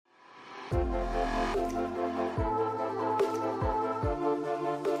Hey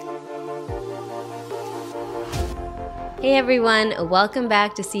everyone, welcome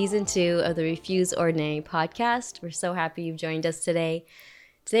back to season 2 of the Refuse Ordinary podcast. We're so happy you've joined us today.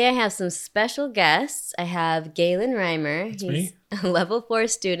 Today I have some special guests. I have Galen Reimer. That's He's me. a level 4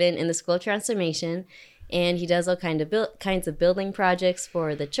 student in the School of Transformation, and he does all kinds of building projects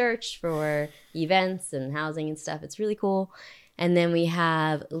for the church, for events and housing and stuff. It's really cool. And then we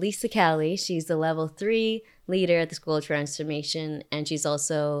have Lisa Kelly. She's the level 3 leader at the School of Transformation, and she's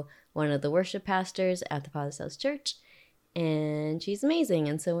also one of the worship pastors at the Father's House Church. And she's amazing,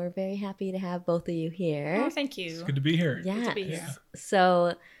 and so we're very happy to have both of you here. Oh, thank you. It's good to be here. Yeah. Good to be here.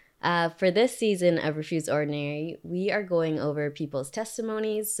 So, for this season of Refuse Ordinary, we are going over people's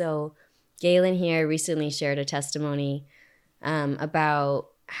testimonies. So, Galen here recently shared a testimony about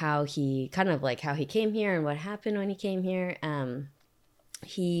how he came here and what happened when he came here.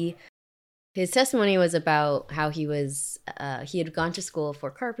 His testimony was about how he had gone to school for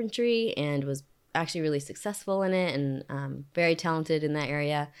carpentry and was actually really successful in it and very talented in that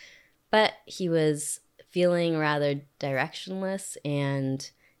area, but he was feeling rather directionless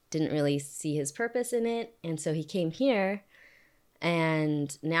and didn't really see his purpose in it. And so he came here,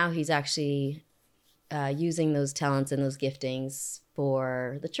 and now he's actually using those talents and those giftings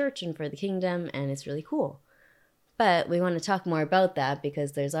for the church and for the kingdom, and it's really cool. But we want to talk more about that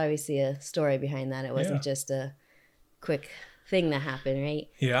because there's obviously a story behind that. It wasn't just a quick thing that happened, right?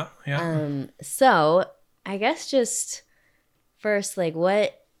 Yeah. So I guess just first, like,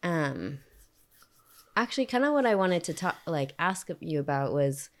 what actually kind of what I wanted to ask you about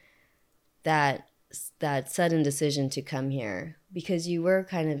was that sudden decision to come here, because you were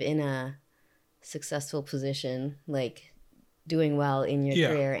kind of in a successful position, like doing well in your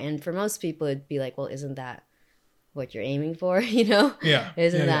career, and for most people it'd be like, well, isn't that what you're aiming for, isn't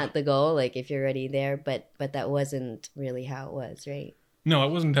that the goal, like if you're already there? But that wasn't really how it was, right? No,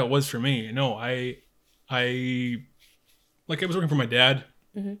 it wasn't how it was for me. No, I was working for my dad,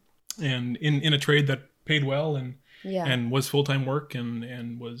 and in a trade that paid well and was full-time work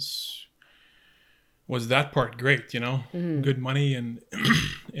and was that part great, good money and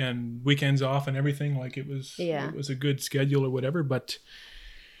and weekends off and everything. Like it was a good schedule or whatever, but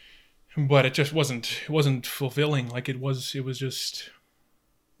it just wasn't fulfilling. Like it was just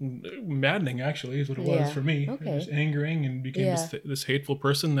maddening, actually, is what it was for me. Okay. It was angering and became this hateful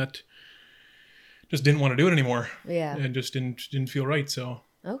person that just didn't want to do it anymore. Yeah. And just didn't feel right. So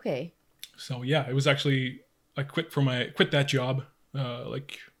it was actually, I quit that job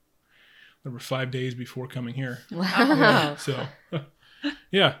there were 5 days before coming here. Wow. So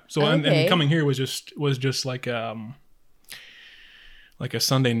and coming here was just like a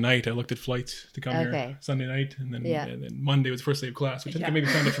Sunday night. I looked at flights to come here Sunday night, and then Monday was the first day of class, which I think I maybe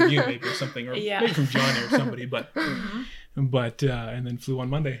found it from you maybe or something, or maybe from Johnny or somebody, but and then flew on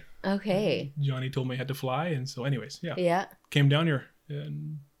Monday. Okay. Johnny told me I had to fly, and so anyways, came down here,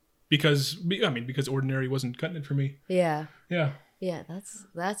 and because ordinary wasn't cutting it for me. Yeah. Yeah. Yeah,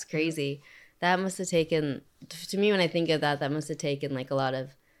 that's crazy. That must have taken, to me, when I think of that must have taken like a lot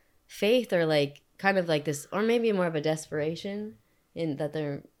of faith, or like kind of like this, or maybe more of a desperation in that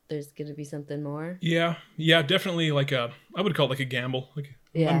there's going to be something more. Yeah, definitely. I would call it like a gamble.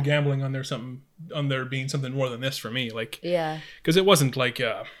 I'm gambling on there being something more than this for me. Because it wasn't like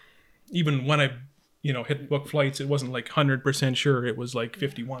even when I hit book flights, it wasn't like 100% sure. It was like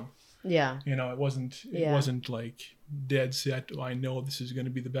 51. Yeah. It wasn't like dead set. Oh, I know this is going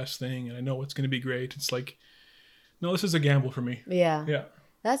to be the best thing, and I know it's going to be great. It's like, no, this is a gamble for me. Yeah. Yeah.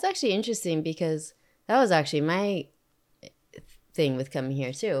 That's actually interesting, because that was actually my thing with coming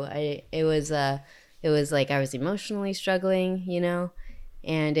here too. It was like I was emotionally struggling,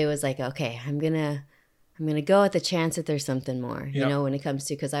 and it was like, okay, I'm gonna go at the chance that there's something more, when it comes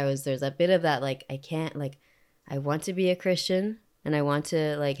to, because there's a bit of that, like, I want to be a Christian and I want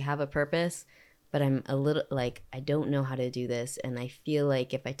to like have a purpose, but I'm a little like, I don't know how to do this, and I feel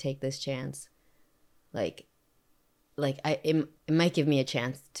like if I take this chance, it might give me a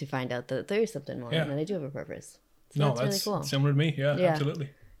chance to find out that there is something more, and that I do have a purpose. So that's really cool. Similar to me. Yeah, absolutely.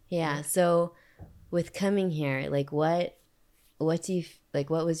 Yeah. So with coming here, like what do you,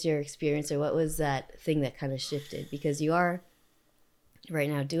 like, what was your experience, or what was that thing that kind of shifted? Because you are right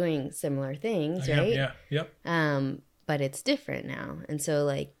now doing similar things, right? Yeah. Yep. But it's different now. And so,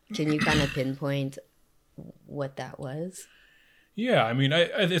 like, can you kind of pinpoint what that was? Yeah, I mean,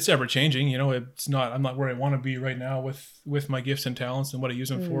 it's ever changing. I'm not where I want to be right now with my gifts and talents and what I use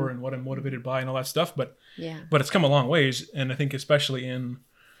them for and what I'm motivated by and all that stuff. But it's come a long ways, and I think especially in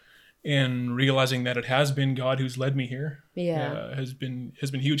and realizing that it has been God who's led me here, has been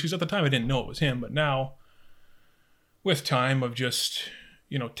huge. Because at the time I didn't know it was him, but now, with time of just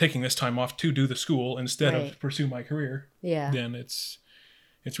taking this time off to do the school instead of pursue my career, then it's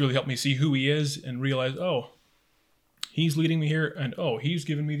really helped me see who he is and realize, oh, he's leading me here, and oh, he's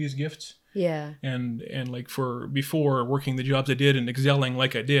given me these gifts. Yeah. And like for before working the jobs I did and excelling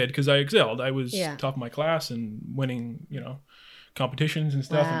like I did, because I excelled, I was top of my class and winning, competitions and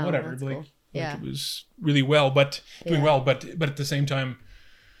stuff and whatever. Cool. It was really well, but doing well, but at the same time,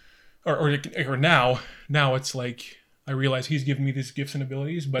 or now it's like I realize he's given me these gifts and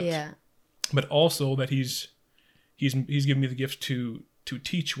abilities, but also that he's given me the gift to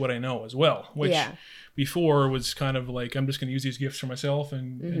teach what I know as well, which before was kind of like, I'm just going to use these gifts for myself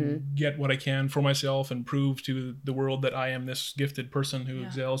and get what I can for myself and prove to the world that I am this gifted person who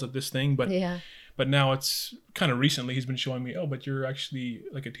excels at this thing. But now it's kind of recently he's been showing me, oh, but you're actually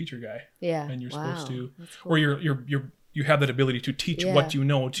like a teacher guy. Yeah. And you're supposed to, cool. Or you have that ability to teach what you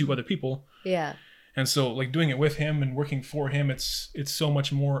know to other people. Yeah. And so like doing it with him and working for him, it's so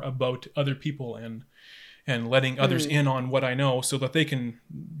much more about other people and letting others in on what I know so that they can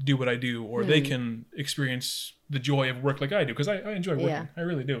do what I do, or they can experience the joy of work like I do. Cause I enjoy working. Yeah. I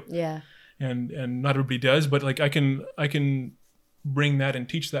really do. Yeah. And not everybody does, but like I can bring that and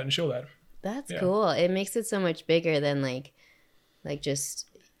teach that and show that. That's cool. It makes it so much bigger than like just,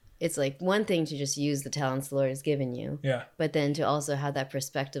 it's like one thing to just use the talents the Lord has given you. Yeah. But then to also have that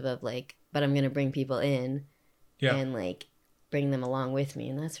perspective of like, but I'm going to bring people in and like bring them along with me.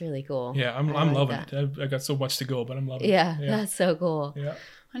 And that's really cool. Yeah. I'm loving it. I got so much to go, but I'm loving it. Yeah. That's so cool. Yeah.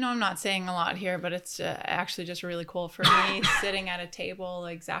 I know I'm not saying a lot here, but it's actually just really cool for me sitting at a table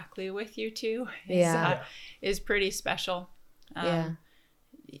exactly with you two is pretty special.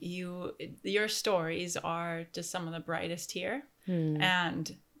 Your stories are just some of the brightest here.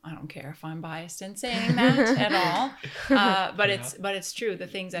 And I don't care if I'm biased in saying that at all. But it's true. The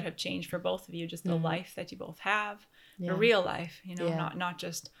things that have changed for both of you, just the life that you both have, the real life, not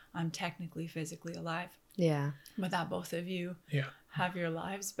just I'm technically, physically alive. Yeah. But that both of you have your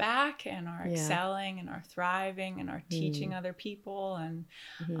lives back and are excelling and are thriving and are teaching other people and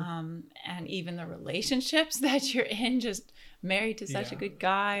even the relationships that you're in, just married to such a good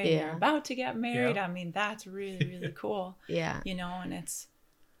guy and you're about to get married. I mean, that's really, really cool. And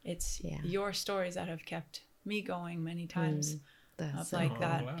it's your stories that have kept me going many times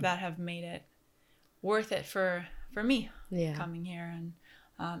that have made it worth it for me coming here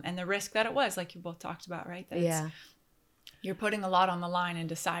and the risk that it was, like you both talked about, right? That you're putting a lot on the line and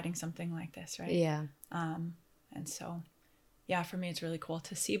deciding something like this, right? Yeah. And so, for me, it's really cool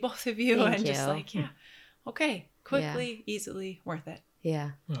to see both of you just like, okay, quickly, easily, worth it.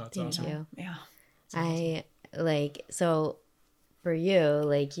 Yeah. Oh, that's awesome. You. Yeah. I so for you,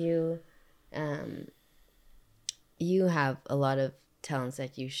 like you have a lot of talents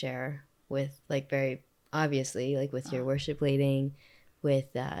that you share with, like, very obviously, like with your worship leading,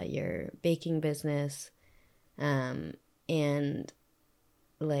 with your baking business, and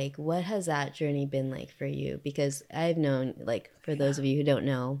like, what has that journey been like for you? Because I've known, like, for those of you who don't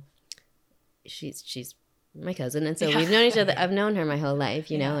know, she's my cousin, and so we've known each other. I've known her my whole life,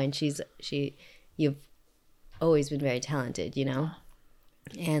 you know, and you've always been very talented, you know,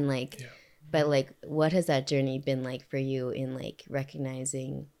 and like, but like, what has that journey been like for you in like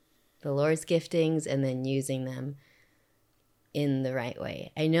recognizing the Lord's giftings and then using them in the right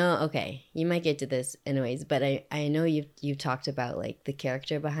way? I know, okay, you might get to this anyways, but I know you've talked about like the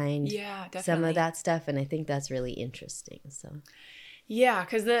character behind some of that stuff, and I think that's really interesting. So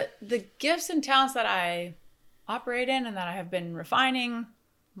because the gifts and talents that I operate in and that I have been refining,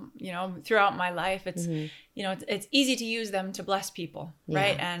 you know, throughout my life, it's you know, it's easy to use them to bless people,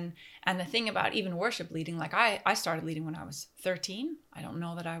 right? And the thing about even worship leading, like I started leading when I was 13. I don't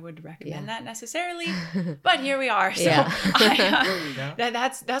know that I would recommend that necessarily, but here we are. So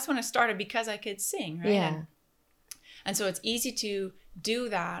that's when it started, because I could sing, right? And so it's easy to do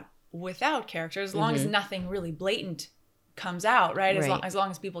that without character, as long as nothing really blatant comes out, right? As long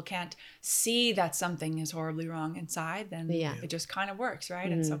as people can't see that something is horribly wrong inside, then it just kind of works,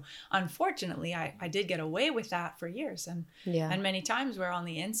 right? And so unfortunately I did get away with that for years, and many times where on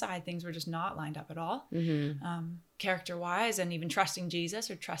the inside things were just not lined up at all, character wise, and even trusting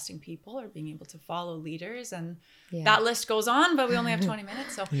Jesus or trusting people or being able to follow leaders, and that list goes on, but we only have 20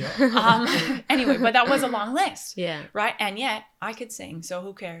 minutes, so anyway, but that was a long list, right? And yet I could sing, so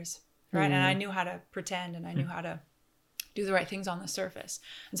who cares, right? And I knew how to pretend, and I knew how to do the right things on the surface.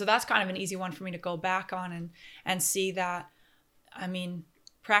 And so that's kind of an easy one for me to go back on and see that, I mean,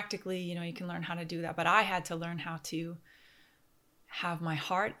 practically, you know, you can learn how to do that, but I had to learn how to have my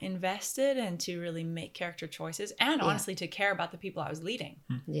heart invested and to really make character choices, and honestly to care about the people I was leading,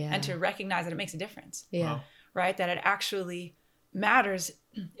 and to recognize that it makes a difference. Wow. Right? That it actually matters.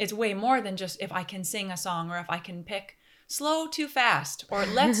 It's way more than just if I can sing a song, or if I can pick slow too fast, or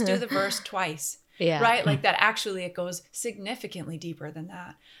let's do the verse twice. Right? Like that actually it goes significantly deeper than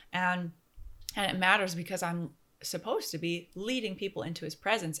that. And it matters because I'm supposed to be leading people into his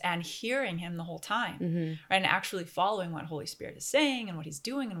presence and hearing him the whole time, right? And actually following what Holy Spirit is saying and what he's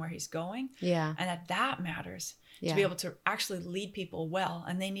doing and where he's going. And that matters to be able to actually lead people well.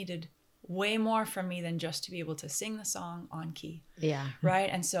 And they needed way more from me than just to be able to sing the song on key. Right.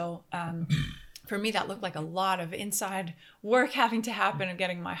 And so for me, that looked like a lot of inside work having to happen, of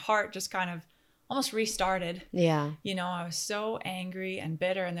getting my heart just kind of almost restarted. You know, I was so angry and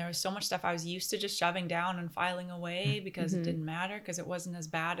bitter, and there was so much stuff I was used to just shoving down and filing away because it didn't matter, because it wasn't as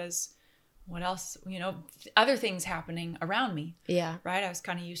bad as what else, you know, other things happening around me. Right. I was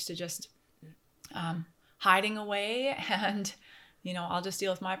kind of used to just hiding away, and, you know, I'll just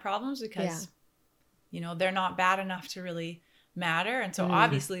deal with my problems because, you know, they're not bad enough to really matter. And so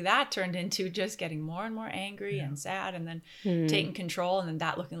obviously that turned into just getting more and more angry and sad, and then taking control, and then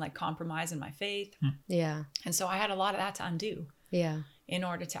that looking like compromise in my faith. And so I had a lot of that to undo in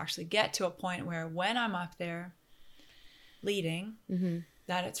order to actually get to a point where when I'm up there leading,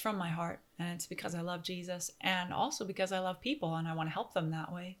 that it's from my heart, and it's because I love Jesus, and also because I love people and I want to help them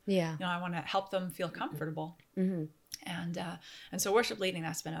that way. You know, I want to help them feel comfortable. And so worship leading,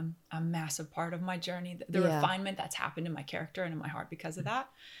 that's been a massive part of my journey. The refinement that's happened in my character and in my heart because of that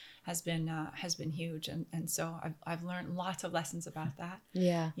has been huge. And so I've learned lots of lessons about that.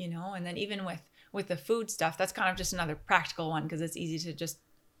 You know, and then even with the food stuff, that's kind of just another practical one, because it's easy to just,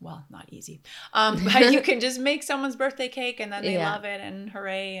 well, not easy, but you can just make someone's birthday cake and then they love it and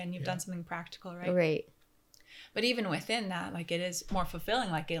hooray, and you've done something practical, right? But even within that, like, it is more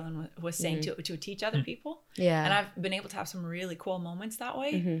fulfilling, like Galen was saying, to teach other people. And I've been able to have some really cool moments that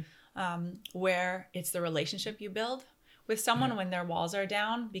way, where it's the relationship you build with someone when their walls are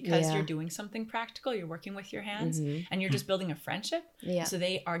down, because you're doing something practical, you're working with your hands, and you're just building a friendship. So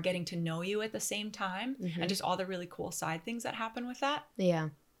they are getting to know you at the same time, and just all the really cool side things that happen with that.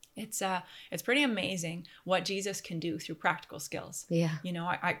 It's pretty amazing what Jesus can do through practical skills. You know,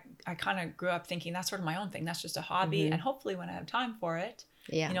 I kind of grew up thinking that's sort of my own thing. That's just a hobby. And hopefully when I have time for it,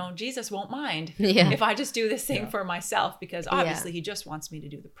 you know, Jesus won't mind if I just do this thing for myself, because obviously he just wants me to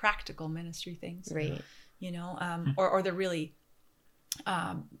do the practical ministry things. You know, or the really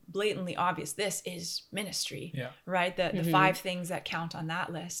blatantly obvious, this is ministry, right? The 5 things that count on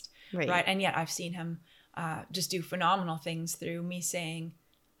that list. Right. And yet I've seen him just do phenomenal things through me saying,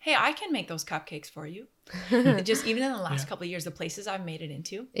 hey, I can make those cupcakes for you. Just even in the last couple of years, the places I've made it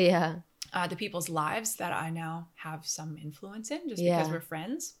into, the people's lives that I now have some influence in, just because we're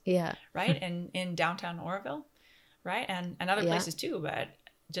friends, right? And in downtown Oroville, right? And other places too, but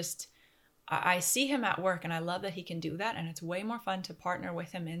just, I see him at work, and I love that he can do that. And it's way more fun to partner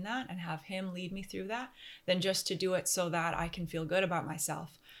with him in that and have him lead me through that than just to do it so that I can feel good about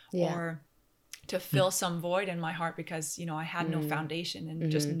myself, or to fill some void in my heart because, you know, I had no foundation in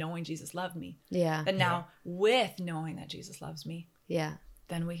just knowing Jesus loved me. And now with knowing that Jesus loves me,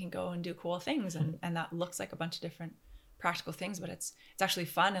 then we can go and do cool things. And that looks like a bunch of different practical things, but it's actually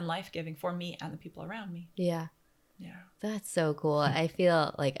fun and life-giving for me and the people around me. That's so cool. I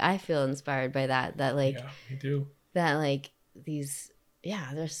feel inspired by that like, me too. That like these,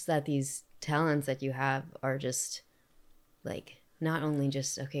 there's that these talents that you have are just like, not only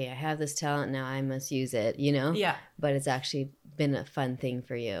just, okay, I have this talent, now I must use it, you know? But it's actually been a fun thing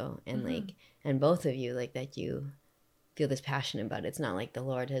for you. And like, and both of you, like, that you feel this passion about it. It's not like the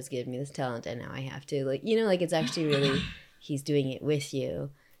Lord has given me this talent and now I have to, like, you know, like, it's actually really, he's doing it with you.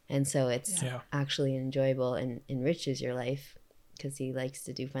 And so it's actually enjoyable and enriches your life because he likes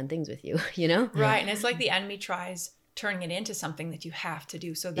to do fun things with you, you know? Right. And it's like the enemy tries turning it into something that you have to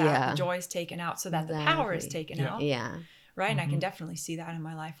do so that the joy is taken out, so that the power is taken out. Right. And I can definitely see that in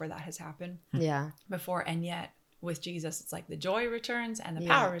my life where that has happened before. And yet with Jesus, it's like the joy returns and the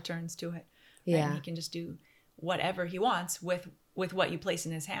power returns to it. Right? And he can just do whatever he wants with what you place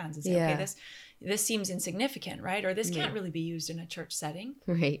in his hands and say, okay, this seems insignificant, right? Or this can't really be used in a church setting.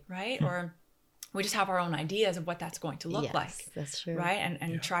 Right. Or we just have our own ideas of what that's going to look like. That's true. Right.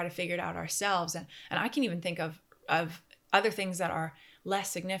 And try to figure it out ourselves. And I can even think of other things that are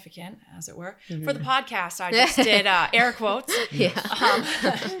less significant, as it were. For the podcast, I just did air quotes.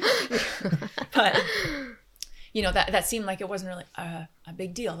 But, you know, that seemed like it wasn't really a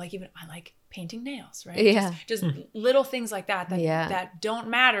big deal. Like, even I like painting nails, right? Just little things like that don't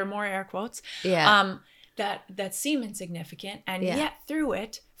matter, more air quotes. that seem insignificant, and yet through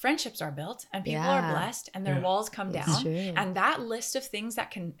it friendships are built and people are blessed and their walls come down. And that list of things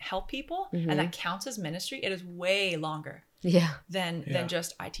that can help people and that counts as ministry, it is way longer than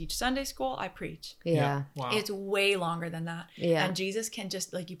just I teach Sunday school, I preach. Wow. It's way longer than that. And Jesus can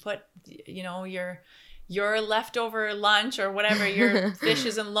just, like, you put, you know, your leftover lunch or whatever, your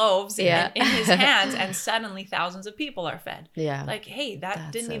fishes and loaves in his hands, and suddenly thousands of people are fed. Like, hey,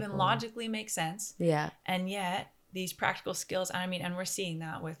 that's didn't so even logically make sense. And yet these practical skills, I mean, and we're seeing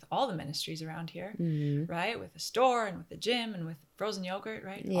that with all the ministries around here, right? With the store and with the gym and with frozen yogurt,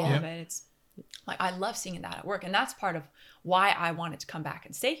 right? All of it. It's like, I love seeing that at work. And that's part of why I wanted to come back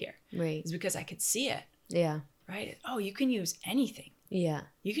and stay here. Right. Is because I could see it. Right. Oh, you can use anything.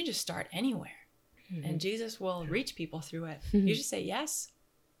 You can just start anywhere. And Jesus will reach people through it. You just say yes.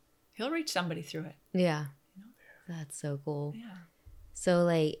 He'll reach somebody through it. You know? That's so cool. So,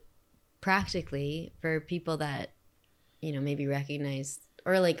 like, practically for people that, you know, maybe recognize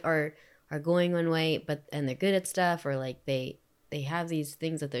or like are going one way, and they're good at stuff, or like they have these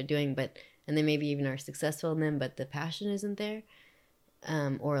things that they're doing, and they maybe even are successful in them, but the passion isn't there,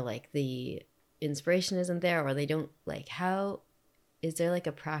 or like the inspiration isn't there, or they don't, like, how is there like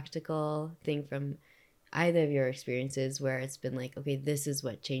a practical thing from either of your experiences where it's been like, okay, this is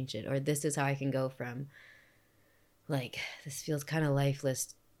what changed it, or this is how I can go from, like, this feels kind of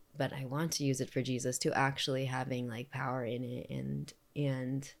lifeless, but I want to use it for Jesus, to actually having like power in it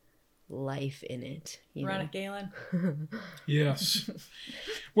and life in it. Run it, Galen. Yes.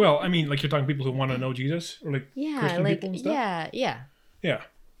 Well, I mean, like, you're talking people who want to know Jesus, or like Christian people and stuff? Yeah.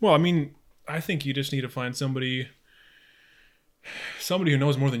 Well, I mean, I think you just need to find somebody who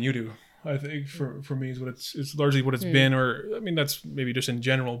knows more than you do. I think for me is what it's largely what it's been, or I mean, that's maybe just in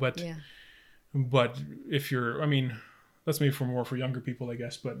general, but if you're, I mean, that's maybe for younger people, I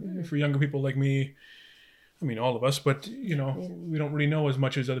guess, but for younger people like me, I mean, all of us, but you know, we don't really know as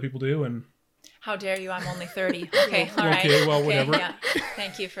much as other people do. And how dare you? I'm only 30. Okay. All right. Okay. Well, whatever. Yeah.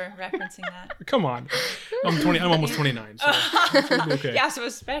 Thank you for referencing that. Come on. I'm almost 29. So it's okay. Yeah. So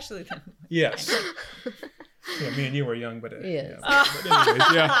especially then. Yes. Yeah, me and you were young, but yes. But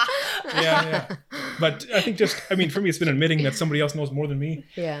anyways, yeah. But I think for me, it's been admitting that somebody else knows more than me.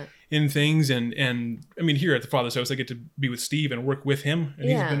 In things, and I mean, here at the Father's House, I get to be with Steve and work with him,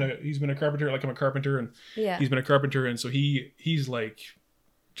 and he's been a carpenter, like I'm a carpenter, and he's been a carpenter, and so he's like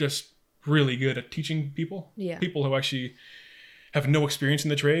just really good at teaching people who actually have no experience in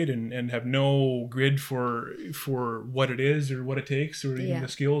the trade and have no grid for what it is or what it takes, or even the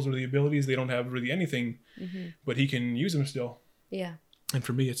skills or the abilities. They don't have really anything, but he can use them still. And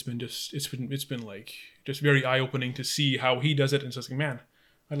for me, it's been like just very eye opening to see how he does it, and just like, man,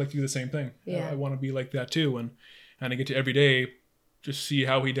 I'd like to do the same thing. I want to be like that too, and I get to every day just see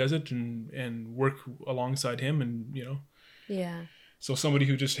how he does it and work alongside him, and you know. So somebody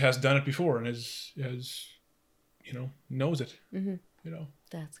who just has done it before and has you know, knows it. You know.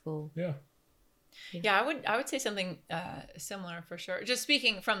 That's cool. Yeah, I would say something similar for sure. Just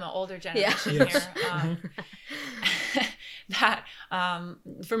speaking from the older generation here, that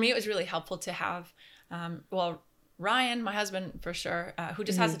for me it was really helpful to have Ryan, my husband, for sure, who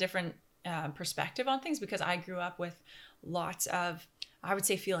just has a different perspective on things, because I grew up with lots of, I would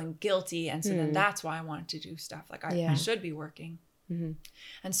say, feeling guilty, and so then that's why I wanted to do stuff like I should be working.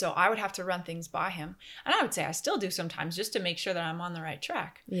 And so I would have to run things by him, and I would say I still do sometimes, just to make sure that I'm on the right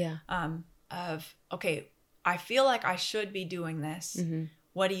track. Of okay, I feel like I should be doing this.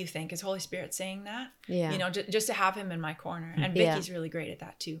 What do you think? Is Holy Spirit saying that? You know, just to have him in my corner. And Vicky's really great at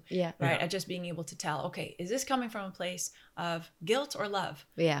that too. Right. At just being able to tell, okay, is this coming from a place of guilt or love?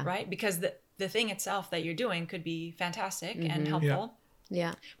 Right. Because the thing itself that you're doing could be fantastic and helpful.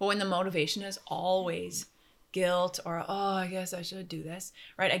 But when the motivation is always guilt or, oh, I guess I should do this.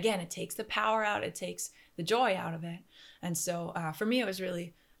 Right. Again, it takes the power out. It takes the joy out of it. And so for me, it was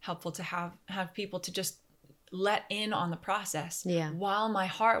really helpful to have people to just let in on the process while my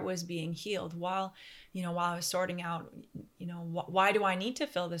heart was being healed, while I was sorting out, why do I need to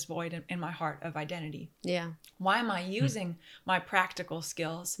fill this void in my heart of identity? Why am I using my practical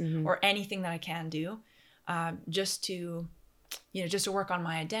skills or anything that I can do just to work on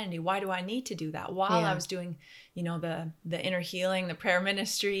my identity? Why do I need to do that? While I was doing, the inner healing, the prayer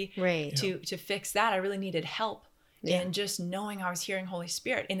ministry, to fix that, I really needed help in just knowing I was hearing Holy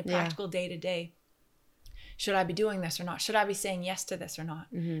Spirit in the practical day-to-day. Should I be doing this or not? Should I be saying yes to this or not?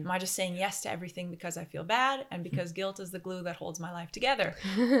 Am I just saying yes to everything because I feel bad and because guilt is the glue that holds my life together?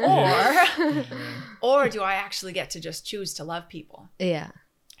 Or do I actually get to just choose to love people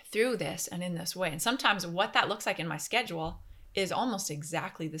through this and in this way? And sometimes what that looks like in my schedule is almost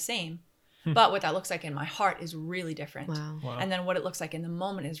exactly the same. But what that looks like in my heart is really different. Wow. And then what it looks like in the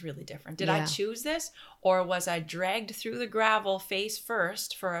moment is really different. Did I choose this, or was I dragged through the gravel face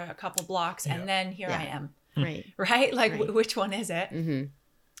first for a couple blocks and then here I am? Right. Right? Like which one is it? Mm-hmm.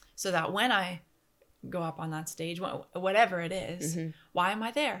 So that when I go up on that stage, whatever it is, why am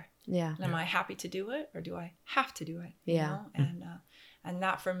I there? Yeah. And am I happy to do it, or do I have to do it? Yeah. You know? And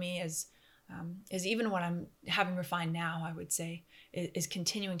that for me is even what I'm having refined now, I would say, is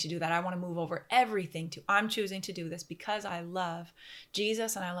continuing to do that. I want to move over everything to, I'm choosing to do this because I love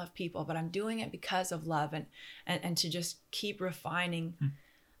Jesus and I love people, but I'm doing it because of love, and to just keep refining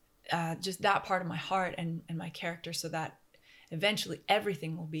just that part of my heart and my character, so that eventually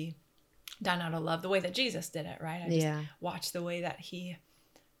everything will be done out of love, the way that Jesus did it, right? I just watched the way that he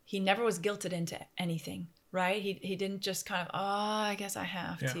never was guilted into anything. Right? He didn't just kind of, I guess I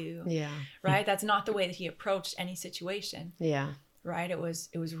have to. Yeah. Right? That's not the way that he approached any situation. Yeah. Right? It was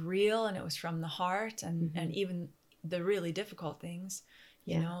real, and it was from the heart, and even the really difficult things,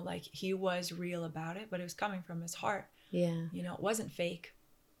 you know, like he was real about it, but it was coming from his heart. Yeah. You know, it wasn't fake.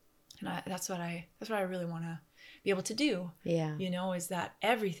 And that's what I really want to be able to do. Yeah. You know, is that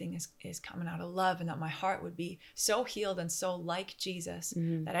everything is coming out of love, and that my heart would be so healed and so like Jesus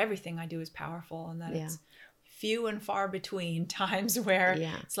that everything I do is powerful, and that it's few and far between times where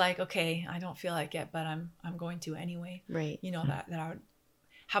it's like, okay, I don't feel like it, but I'm going to anyway. Right. You know, that I would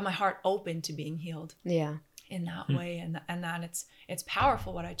have my heart open to being healed. Yeah. In that way, and that it's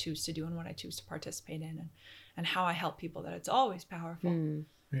powerful what I choose to do and what I choose to participate in, and how I help people. That it's always powerful.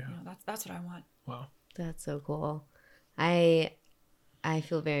 Yeah. You know, that's what I want. Wow. That's so cool. I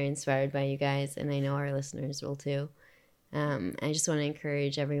feel very inspired by you guys, and I know our listeners will too. I just want to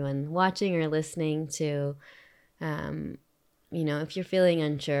encourage everyone watching or listening to, you know, if you're feeling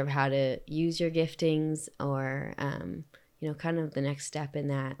unsure of how to use your giftings, or, you know, kind of the next step in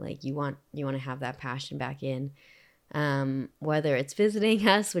that, like you want to have that passion back in, whether it's visiting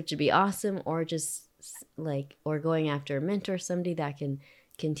us, which would be awesome, or just or going after a mentor, somebody that can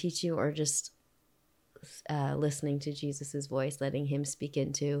teach you, or just listening to Jesus's voice, letting him speak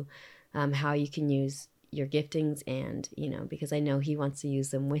into how you can use your giftings, and, you know, because I know he wants to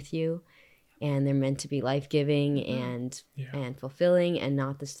use them with you, and they're meant to be life-giving and fulfilling, and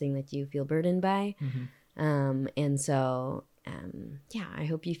not this thing that you feel burdened by. And so, I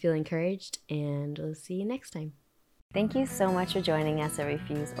hope you feel encouraged, and we'll see you next time. Thank you so much for joining us at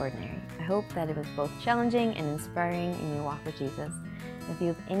Refuse Ordinary. I hope that it was both challenging and inspiring in your walk with Jesus. If you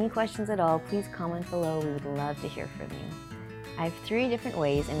have any questions at all, please comment below. We would love to hear from you. I have 3 different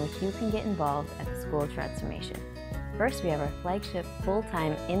ways in which you can get involved at the School of Transformation. First, we have our flagship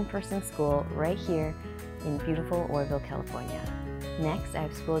full-time in-person school right here in beautiful Oroville, California. Next, I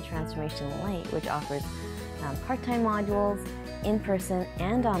have School of Transformation Light, which offers part-time modules, in-person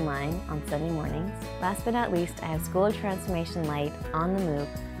and online on Sunday mornings. Last but not least, I have School of Transformation Light on the Move,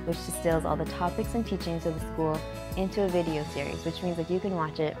 which distills all the topics and teachings of the school into a video series, which means that you can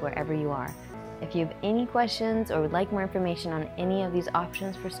watch it wherever you are. If you have any questions or would like more information on any of these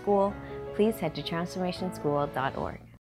options for school, please head to transformationschool.org.